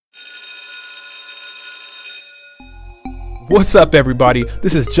What's up, everybody?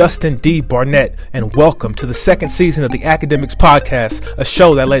 This is Justin D. Barnett, and welcome to the second season of the Academics Podcast, a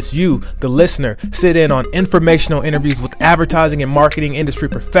show that lets you, the listener, sit in on informational interviews with advertising and marketing industry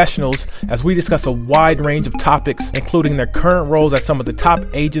professionals as we discuss a wide range of topics, including their current roles at some of the top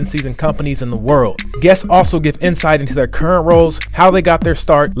agencies and companies in the world. Guests also give insight into their current roles, how they got their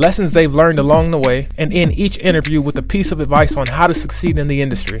start, lessons they've learned along the way, and end each interview with a piece of advice on how to succeed in the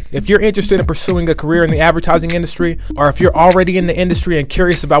industry. If you're interested in pursuing a career in the advertising industry, or if you're already in the industry and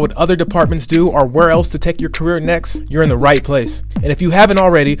curious about what other departments do or where else to take your career next, you're in the right place. And if you haven't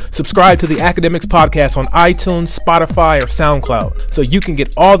already, subscribe to the Academics Podcast on iTunes, Spotify, or SoundCloud so you can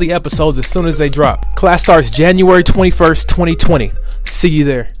get all the episodes as soon as they drop. Class starts January 21st, 2020. See you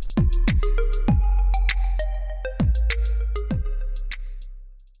there.